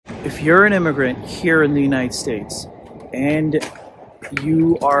If you're an immigrant here in the United States and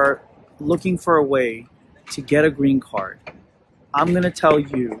you are looking for a way to get a green card, I'm going to tell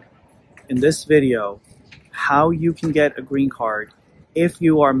you in this video how you can get a green card if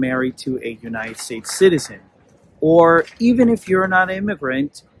you are married to a United States citizen, or even if you're not an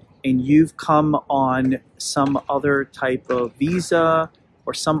immigrant and you've come on some other type of visa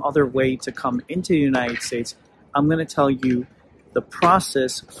or some other way to come into the United States. I'm going to tell you the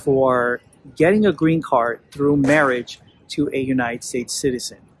process for getting a green card through marriage to a United States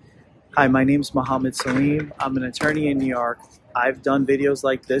citizen. Hi, my name is Mohammad Saleem. I'm an attorney in New York. I've done videos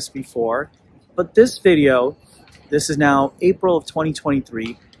like this before, but this video, this is now April of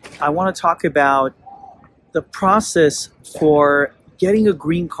 2023. I want to talk about the process for getting a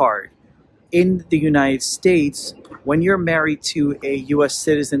green card in the United States when you're married to a U.S.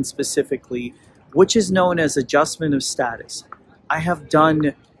 citizen specifically, which is known as adjustment of status. I have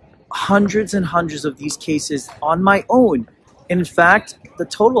done hundreds and hundreds of these cases on my own. In fact, the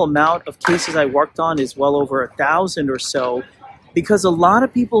total amount of cases I worked on is well over 1,000 or so, because a lot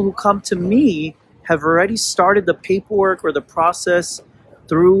of people who come to me have already started the paperwork or the process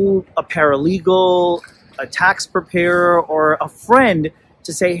through a paralegal, a tax preparer, or a friend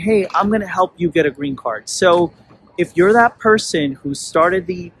to say, hey, I'm going to help you get a green card. So if you're that person who started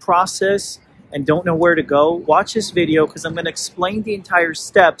the process and don't know where to go, watch this video because I'm going to explain the entire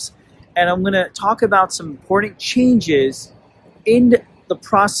steps, and I'm going to talk about some important changes in the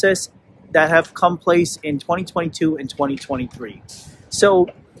process that have come place in 2022 and 2023. So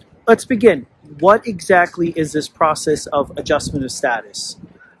let's begin. What exactly is this process of adjustment of status?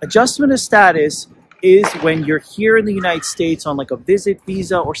 Adjustment of status is when you're here in the United States on like a visit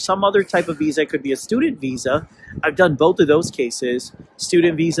visa or some other type of visa. It could be a student visa. I've done both of those cases,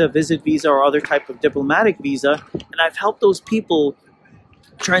 student visa, visit visa, or other type of diplomatic visa. And I've helped those people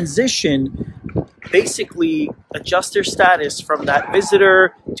transition, basically adjust their status from that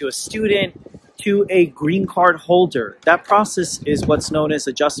visitor to a student to a green card holder. That process is what's known as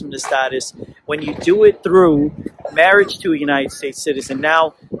adjustment of status when you do it through marriage to a United States citizen.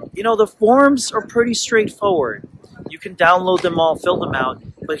 Now, you know, the forms are pretty straightforward. You can download them all, fill them out,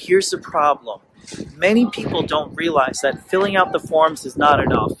 but here's the problem. Many people don't realize that filling out the forms is not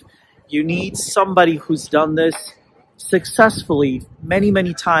enough. You need somebody who's done this successfully many,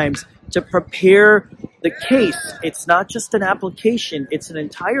 many times to prepare the case. It's not just an application, it's an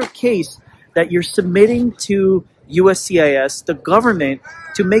entire case that you're submitting to USCIS, the government,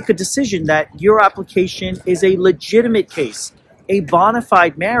 to make a decision that your application is a legitimate case, a bona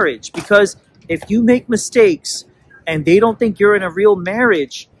fide marriage. Because if you make mistakes and they don't think you're in a real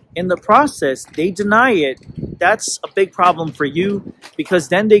marriage in the process, they deny it, that's a big problem for you, because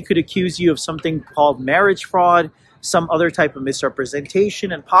then they could accuse you of something called marriage fraud, some other type of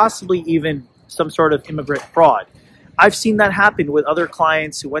misrepresentation, and possibly even some sort of immigrant fraud. I've seen that happen with other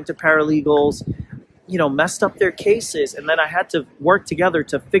clients who went to paralegals, you know, messed up their cases, and then I had to work together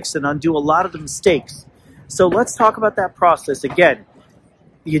to fix and undo a lot of the mistakes. So let's talk about that process. Again,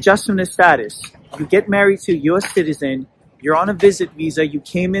 the adjustment of status. You get married to a U.S. citizen, you're on a visit visa, you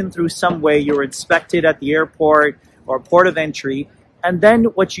came in through some way, you were inspected at the airport or port of entry, and then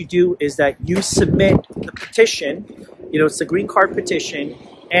what you do is that you submit the petition, you know, it's the green card petition,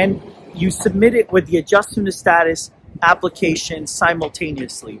 and you submit it with the adjustment of status application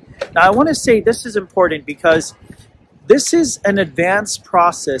simultaneously. Now, I want to say this is important because this is an advanced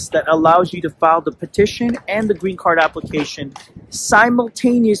process that allows you to file the petition and the green card application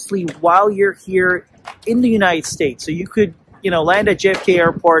simultaneously while you're here in the United States. So you could, you know, land at JFK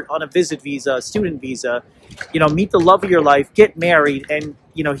Airport on a visit visa, a student visa, you know, meet the love of your life, get married, and,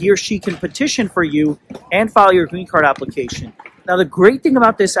 you know, he or she can petition for you and file your green card application. Now, the great thing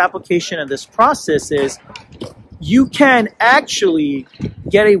about this application and this process is you can actually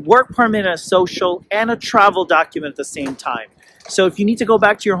get a work permit, a social, and a travel document at the same time. So if you need to go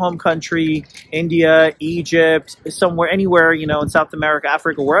back to your home country, India, Egypt, somewhere, anywhere, you know, in South America,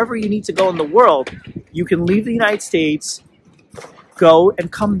 Africa, wherever you need to go in the world, you can leave the United States, go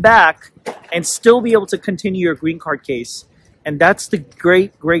and come back and still be able to continue your green card case. And that's the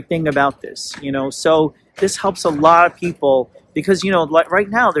great thing about this, you know. So this helps a lot of people because, you know, like right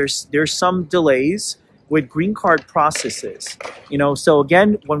now there's some delays with green card processes, you know. So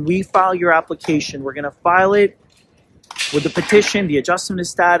again, when we file your application, we're going to file it with the petition, the adjustment of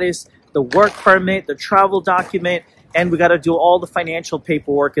status, the work permit, the travel document, and we got to do all the financial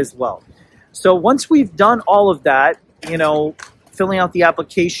paperwork as well. So once we've done all of that, you know, filling out the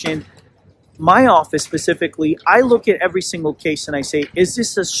application, my office specifically, I look at every single case and I say, is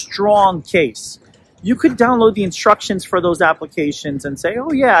this a strong case? You could download the instructions for those applications and say,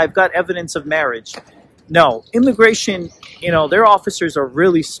 oh yeah, I've got evidence of marriage. No, immigration, their officers are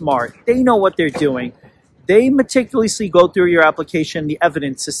really smart. They know what they're doing. They meticulously go through your application, the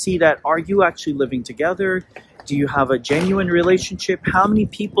evidence, to see that, are you actually living together? Do you have a genuine relationship? How many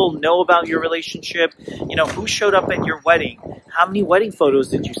people know about your relationship? Who showed up at your wedding? How many wedding photos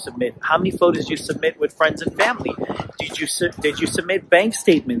did you submit? How many photos did you submit with friends and family? Did you submit bank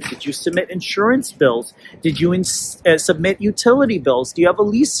statements? Did you submit insurance bills? Did you submit utility bills? Do you have a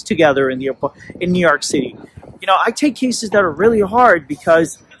lease together in New York City? I take cases that are really hard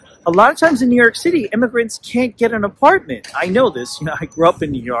because a lot of times in New York City, immigrants can't get an apartment. I know this. I grew up in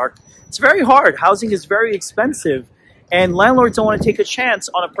New York. It's very hard. Housing is very expensive, and landlords don't want to take a chance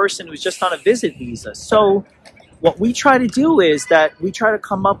on a person who's just on a visit visa. So what we try to do is that we try to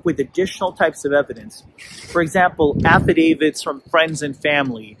come up with additional types of evidence. For example, affidavits from friends and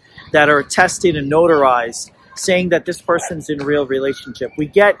family that are attested and notarized saying that this person's in a real relationship. We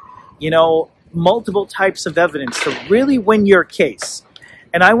get, multiple types of evidence to really win your case.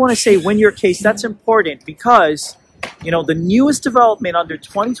 And I want to say win your case, that's important because the newest development under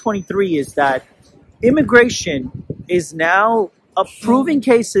 2023 is that immigration is now approving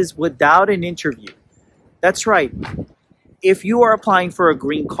cases without an interview. That's right. If you are applying for a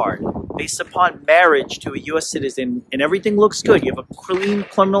green card based upon marriage to a U.S. citizen and everything looks good, you have a clean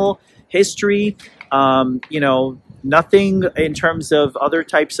criminal history, nothing in terms of other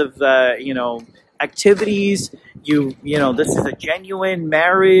types of, activities, this is a genuine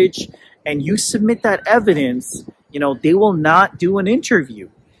marriage, and you submit that evidence, they will not do an interview.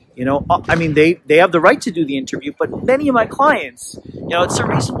 They have the right to do the interview, but many of my clients, it's the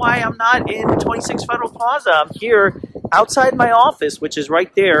reason why I'm not in 26 Federal Plaza. I'm here outside my office, which is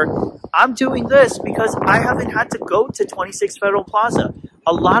right there. I'm doing this because I haven't had to go to 26 Federal Plaza.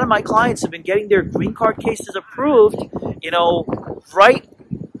 A lot of my clients have been getting their green card cases approved,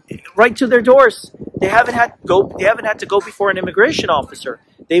 right to their doors. They haven't had to go before an immigration officer.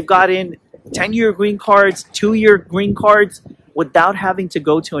 They've gotten 10-year green cards, 2-year green cards without having to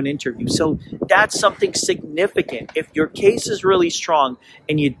go to an interview. So that's something significant. If your case is really strong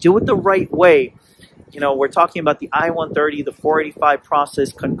and you do it the right way, we're talking about the I-130, the 485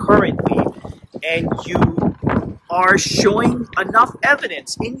 process concurrently, and you are showing enough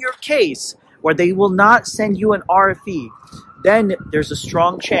evidence in your case where they will not send you an RFE, then there's a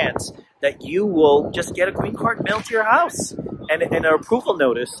strong chance that you will just get a green card mailed to your house and an approval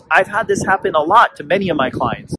notice. I've had this happen a lot to many of my clients.